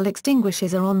grenade-style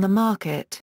extinguishers are on the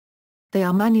market. They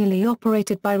are manually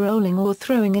operated by rolling or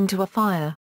throwing into a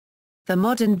fire. The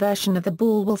modern version of the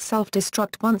ball will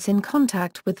self-destruct once in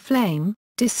contact with flame,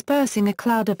 dispersing a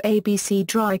cloud of ABC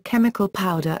dry chemical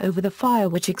powder over the fire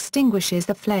which extinguishes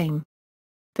the flame.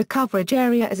 The coverage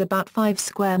area is about 5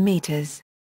 square meters.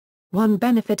 One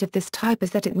benefit of this type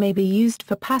is that it may be used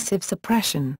for passive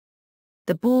suppression.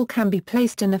 The ball can be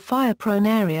placed in a fire-prone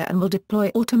area and will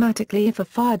deploy automatically if a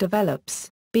fire develops,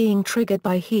 being triggered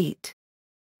by heat.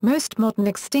 Most modern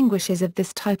extinguishers of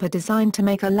this type are designed to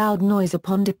make a loud noise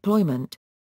upon deployment.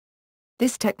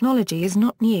 This technology is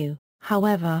not new,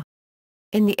 however.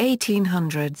 In the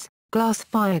 1800s, glass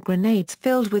fire grenades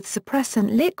filled with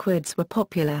suppressant liquids were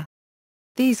popular.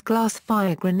 These glass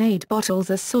fire grenade bottles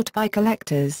are sought by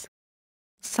collectors.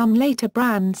 Some later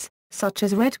brands, such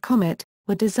as Red Comet,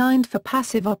 were designed for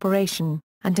passive operation,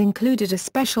 and included a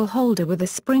special holder with a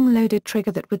spring-loaded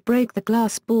trigger that would break the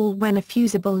glass ball when a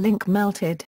fusible link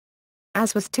melted.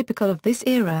 As was typical of this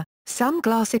era, some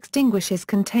glass extinguishers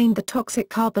contained the toxic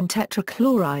carbon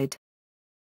tetrachloride.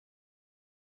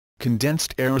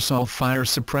 Condensed aerosol fire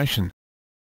suppression.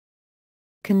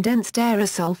 Condensed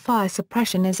aerosol fire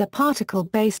suppression is a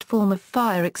particle-based form of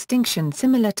fire extinction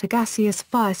similar to gaseous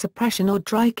fire suppression or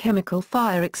dry chemical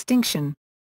fire extinction.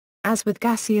 As with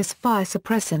gaseous fire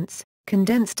suppressants,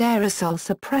 condensed aerosol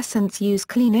suppressants use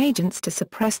clean agents to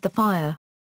suppress the fire.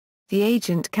 The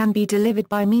agent can be delivered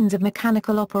by means of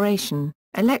mechanical operation,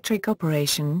 electric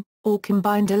operation, or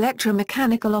combined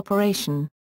electromechanical operation.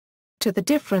 To the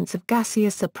difference of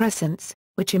gaseous suppressants,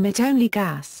 which emit only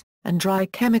gas, and dry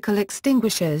chemical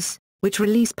extinguishers, which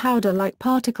release powder-like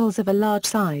particles of a large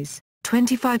size,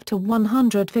 25 to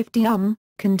 150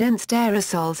 condensed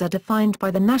aerosols are defined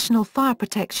by the National Fire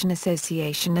Protection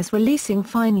Association as releasing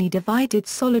finely divided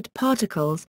solid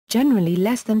particles, generally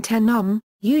less than 10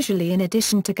 usually in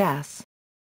addition to gas.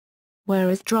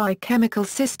 Whereas dry chemical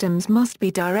systems must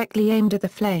be directly aimed at the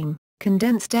flame,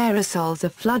 condensed aerosols are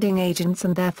flooding agents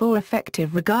and therefore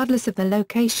effective regardless of the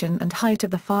location and height of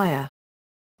the fire.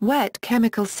 Wet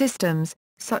chemical systems,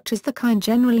 such as the kind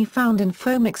generally found in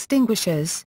foam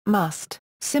extinguishers, must,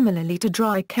 similarly to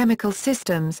dry chemical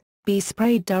systems, be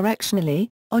sprayed directionally,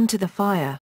 onto the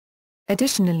fire.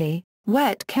 Additionally,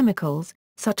 wet chemicals,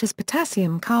 such as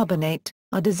potassium carbonate,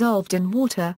 are dissolved in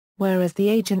water, whereas the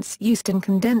agents used in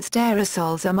condensed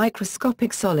aerosols are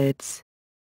microscopic solids.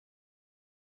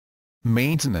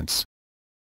 Maintenance.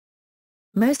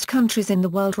 Most countries in the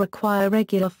world require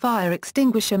regular fire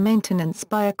extinguisher maintenance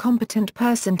by a competent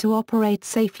person to operate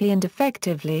safely and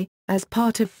effectively, as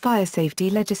part of fire safety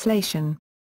legislation.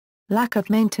 Lack of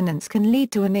maintenance can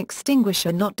lead to an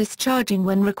extinguisher not discharging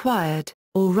when required,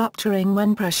 or rupturing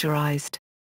when pressurized.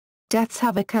 Deaths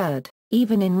have occurred,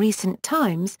 even in recent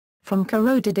times, from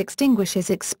corroded extinguishers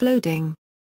exploding.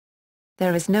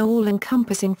 There is no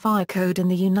all-encompassing fire code in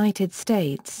the United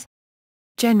States.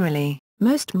 Generally,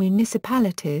 most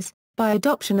municipalities, by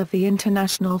adoption of the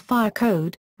International Fire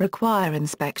Code, require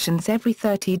inspections every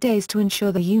 30 days to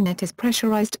ensure the unit is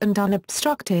pressurized and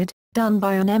unobstructed, done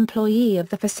by an employee of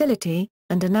the facility,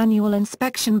 and an annual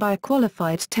inspection by a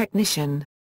qualified technician.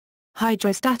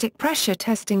 Hydrostatic pressure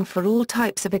testing for all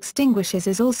types of extinguishers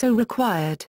is also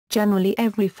required, generally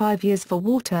every 5 years for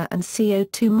water and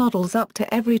CO2 models up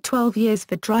to every 12 years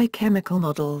for dry chemical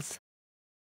models.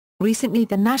 Recently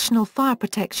the National Fire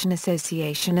Protection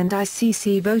Association and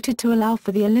ICC voted to allow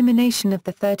for the elimination of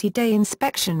the 30-day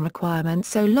inspection requirement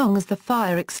so long as the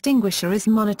fire extinguisher is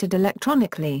monitored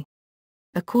electronically.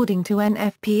 According to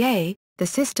NFPA, the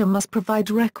system must provide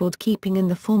record keeping in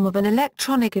the form of an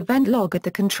electronic event log at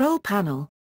the control panel.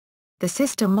 The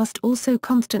system must also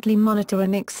constantly monitor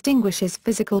an extinguisher's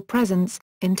physical presence,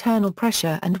 internal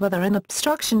pressure and whether an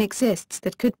obstruction exists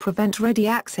that could prevent ready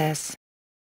access.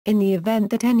 In the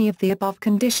event that any of the above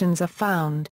conditions are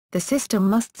found, the system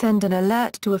must send an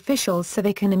alert to officials so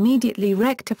they can immediately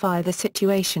rectify the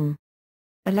situation.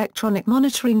 Electronic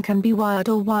monitoring can be wired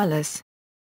or wireless.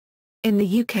 In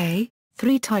the UK,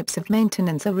 3 types of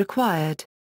maintenance are required.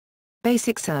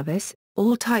 Basic service: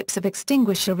 all types of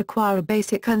extinguisher require a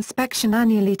basic inspection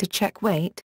annually to check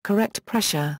weight, correct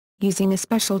pressure, using a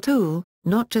special tool,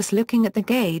 not just looking at the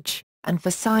gauge, and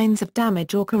for signs of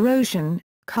damage or corrosion.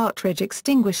 Cartridge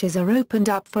extinguishers are opened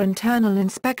up for internal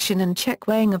inspection and check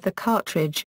weighing of the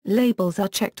cartridge, labels are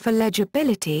checked for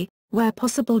legibility, where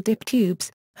possible dip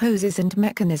tubes, hoses and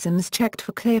mechanisms checked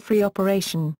for clear-free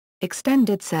operation.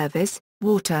 Extended service: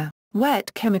 water,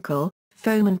 wet chemical,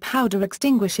 foam and powder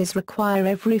extinguishers require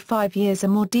every 5 years a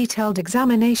more detailed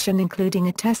examination including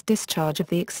a test discharge of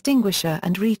the extinguisher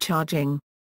and recharging.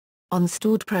 On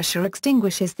stored pressure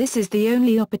extinguishers this is the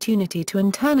only opportunity to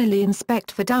internally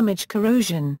inspect for damage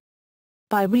corrosion.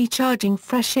 By recharging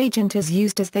fresh agent is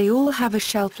used as they all have a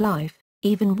shelf life,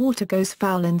 even water goes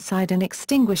foul inside an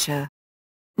extinguisher.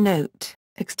 Note: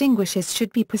 extinguishers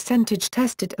should be percentage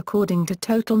tested according to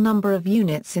total number of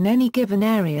units in any given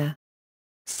area.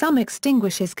 Some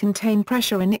extinguishers contain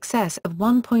pressure in excess of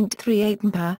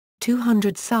 1.38 per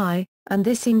 200 psi, and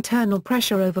this internal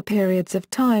pressure over periods of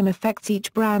time affects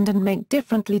each brand and may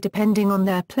differently depending on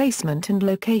their placement and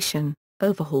location.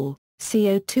 Overhaul: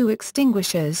 CO2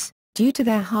 extinguishers, due to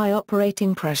their high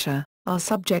operating pressure, are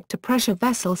subject to pressure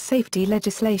vessel safety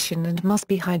legislation and must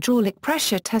be hydraulic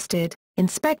pressure tested,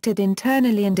 inspected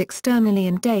internally and externally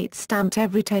and date stamped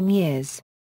every 10 years.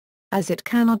 As it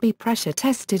cannot be pressure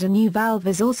tested, a new valve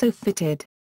is also fitted.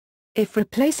 If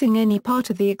replacing any part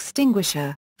of the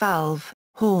extinguisher, valve,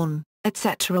 horn,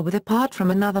 etc. with a part from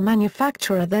another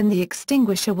manufacturer, then the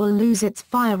extinguisher will lose its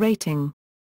fire rating.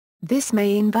 This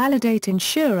may invalidate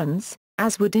insurance,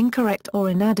 as would incorrect or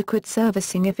inadequate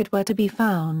servicing if it were to be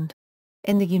found.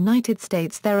 In the United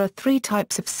States there are 3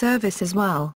 types of service as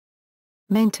well.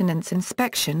 Maintenance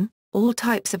inspection: All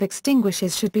types of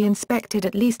extinguishers should be inspected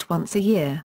at least once a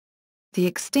year. The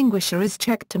extinguisher is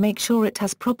checked to make sure it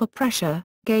has proper pressure,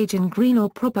 gauge and green or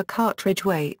proper cartridge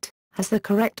weight, has the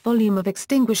correct volume of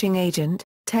extinguishing agent,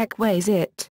 tech weighs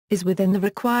it, is within the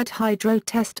required hydro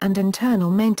test and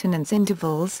internal maintenance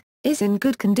intervals, is in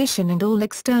good condition and all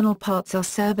external parts are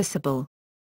serviceable.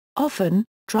 Often,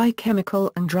 dry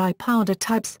chemical and dry powder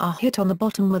types are hit on the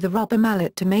bottom with a rubber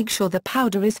mallet to make sure the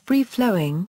powder is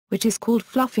free-flowing, which is called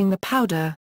fluffing the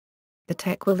powder. The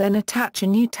tech will then attach a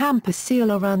new tamper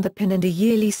seal around the pin and a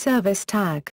yearly service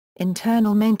tag.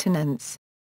 Internal maintenance.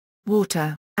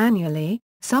 Water, annually,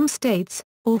 some states,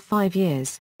 or 5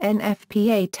 years,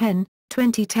 NFPA 10,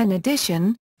 2010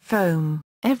 edition, foam,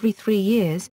 every 3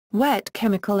 years, wet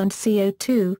chemical and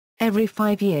CO2, every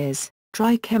 5 years,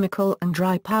 dry chemical and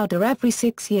dry powder every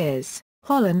 6 years,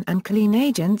 Holland and clean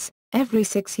agents, every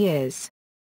 6 years.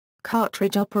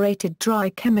 Cartridge-operated dry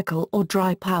chemical or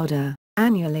dry powder,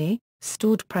 annually,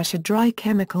 stored pressure dry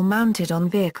chemical mounted on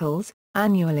vehicles,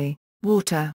 annually,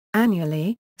 water,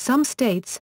 annually, some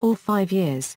states, or 5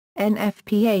 years,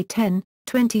 NFPA 10,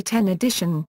 2010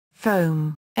 edition,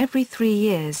 foam, every 3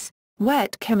 years,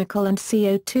 wet chemical and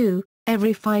CO2,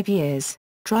 every 5 years,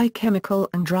 dry chemical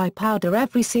and dry powder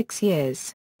every 6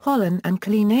 years, Holland and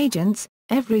clean agents,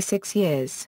 every 6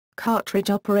 years,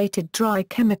 cartridge-operated dry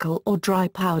chemical or dry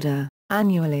powder,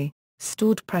 annually,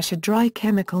 stored pressure dry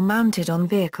chemical mounted on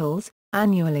vehicles,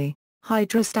 annually,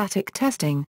 hydrostatic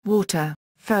testing, water,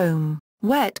 foam,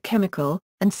 wet chemical,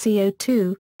 and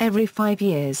CO2, every 5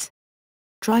 years.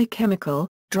 Dry chemical,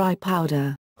 dry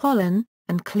powder, Holland,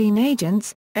 and clean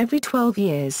agents, every 12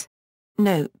 years.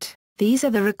 Note, these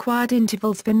are the required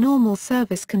intervals for normal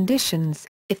service conditions.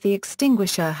 If the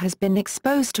extinguisher has been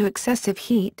exposed to excessive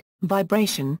heat,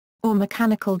 vibration, or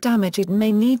mechanical damage, it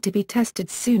may need to be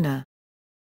tested sooner.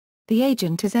 The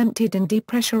agent is emptied and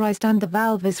depressurized and the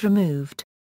valve is removed.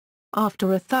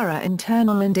 After a thorough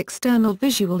internal and external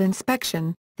visual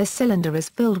inspection, the cylinder is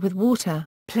filled with water,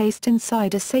 placed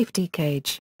inside a safety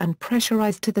cage, and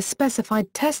pressurized to the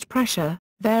specified test pressure,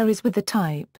 varies with the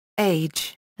type,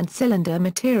 age, and cylinder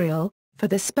material, for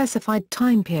the specified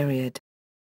time period.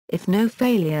 If no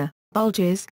failure,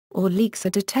 bulges, or leaks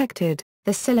are detected,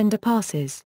 the cylinder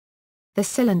passes. The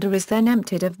cylinder is then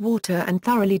emptied of water and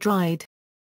thoroughly dried.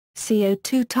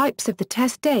 CO2 types of the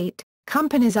test date,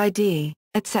 company's ID,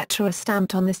 etc. are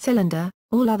stamped on the cylinder,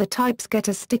 all other types get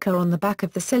a sticker on the back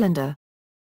of the cylinder.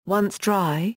 Once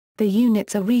dry, the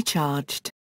units are recharged.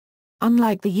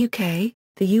 Unlike the UK,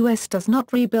 the US does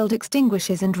not rebuild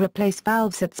extinguishers and replace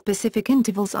valves at specific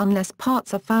intervals unless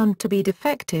parts are found to be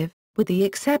defective, with the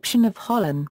exception of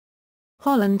Holland.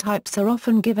 Holland types are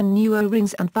often given new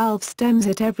O-rings and valve stems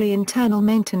at every internal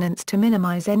maintenance to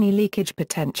minimize any leakage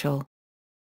potential.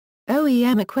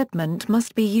 OEM equipment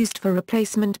must be used for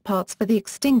replacement parts for the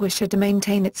extinguisher to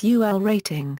maintain its UL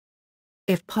rating.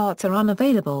 If parts are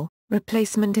unavailable,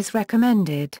 replacement is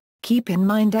recommended. Keep in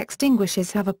mind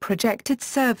extinguishers have a projected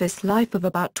service life of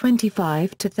about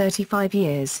 25 to 35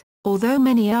 years, although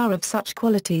many are of such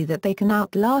quality that they can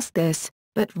outlast this,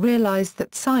 but realize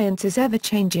that science is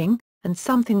ever-changing, and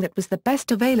something that was the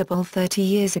best available 30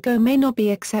 years ago may not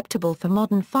be acceptable for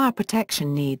modern fire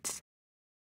protection needs.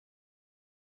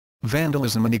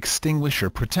 Vandalism and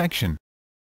extinguisher protection.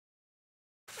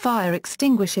 Fire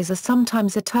extinguishers are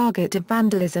sometimes a target of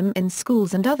vandalism in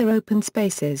schools and other open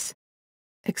spaces.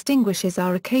 Extinguishers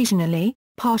are occasionally,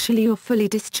 partially or fully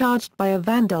discharged by a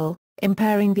vandal,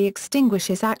 impairing the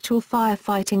extinguisher's actual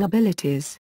firefighting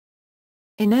abilities.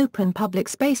 In open public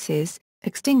spaces,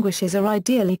 extinguishers are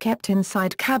ideally kept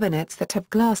inside cabinets that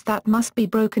have glass that must be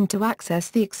broken to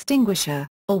access the extinguisher,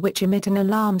 or which emit an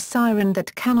alarm siren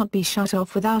that cannot be shut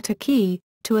off without a key,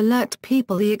 to alert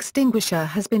people the extinguisher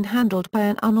has been handled by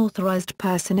an unauthorized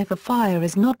person if a fire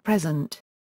is not present.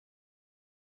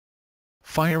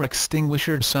 Fire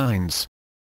extinguisher signs.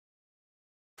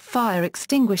 Fire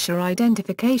extinguisher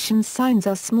identification signs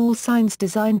are small signs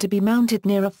designed to be mounted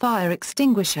near a fire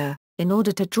extinguisher, in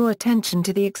order to draw attention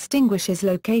to the extinguisher's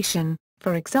location.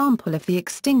 For example, if the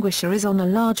extinguisher is on a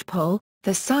large pole,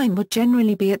 the sign would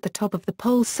generally be at the top of the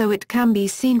pole so it can be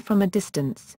seen from a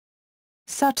distance.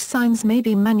 Such signs may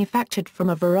be manufactured from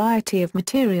a variety of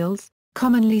materials,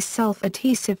 commonly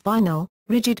self-adhesive vinyl,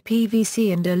 rigid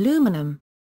PVC and aluminum.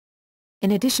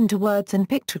 In addition to words and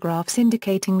pictographs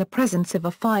indicating the presence of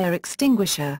a fire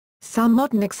extinguisher, some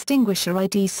modern extinguisher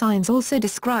ID signs also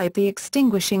describe the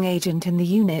extinguishing agent in the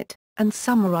unit, and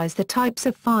summarize the types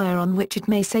of fire on which it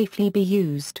may safely be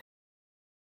used.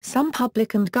 Some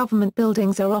public and government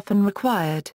buildings are often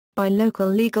required, by local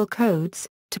legal codes,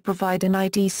 to provide an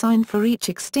ID sign for each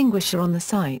extinguisher on the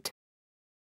site.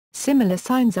 Similar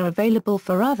signs are available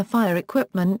for other fire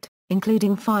equipment,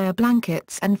 including fire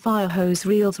blankets and fire hose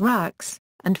reels racks,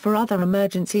 and for other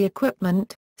emergency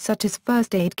equipment, such as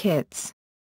first aid kits.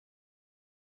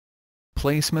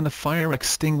 Placement of fire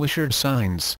extinguisher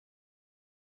signs.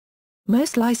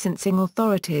 Most licensing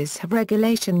authorities have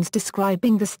regulations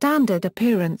describing the standard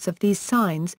appearance of these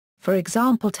signs, for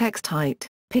example text height,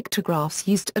 pictographs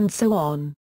used and so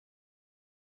on.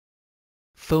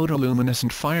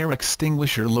 Photoluminescent fire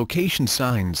extinguisher location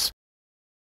signs.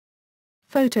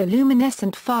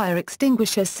 Photoluminescent fire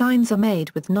extinguisher signs are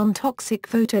made with non-toxic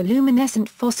photoluminescent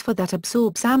phosphor that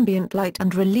absorbs ambient light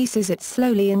and releases it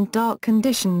slowly in dark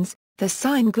conditions. The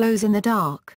sign glows in the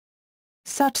dark.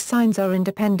 Such signs are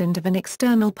independent of an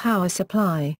external power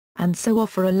supply, and so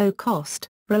offer a low-cost,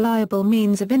 reliable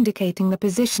means of indicating the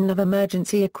position of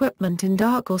emergency equipment in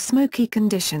dark or smoky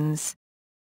conditions.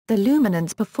 The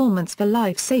luminance performance for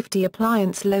life safety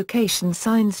appliance location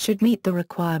signs should meet the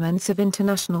requirements of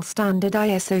International Standard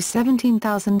ISO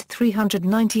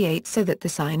 17398 so that the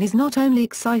sign is not only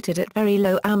excited at very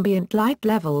low ambient light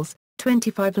levels,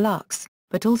 25 lux,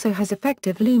 but also has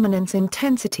effective luminance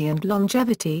intensity and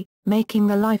longevity, making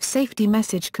the life safety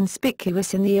message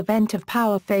conspicuous in the event of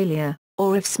power failure,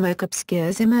 or if smoke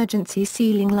obscures emergency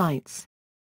ceiling lights.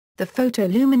 The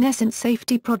Photoluminescent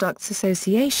Safety Products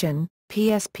Association,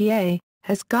 PSPA,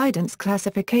 has guidance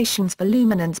classifications for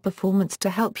luminance performance to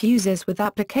help users with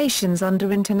applications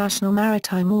under International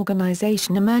Maritime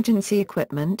Organization emergency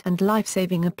equipment and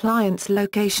life-saving appliance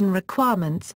location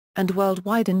requirements, and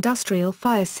worldwide industrial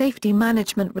fire safety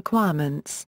management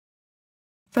requirements.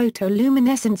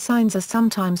 Photoluminescent signs are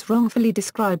sometimes wrongfully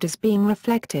described as being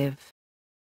reflective.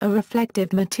 A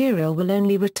reflective material will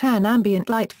only return ambient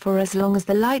light for as long as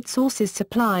the light source is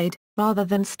supplied, rather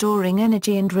than storing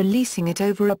energy and releasing it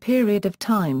over a period of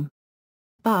time.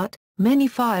 But, many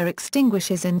fire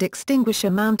extinguishers and extinguisher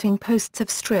mounting posts have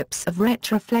strips of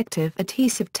retroflective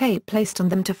adhesive tape placed on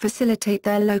them to facilitate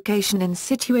their location in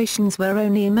situations where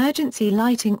only emergency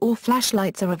lighting or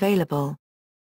flashlights are available.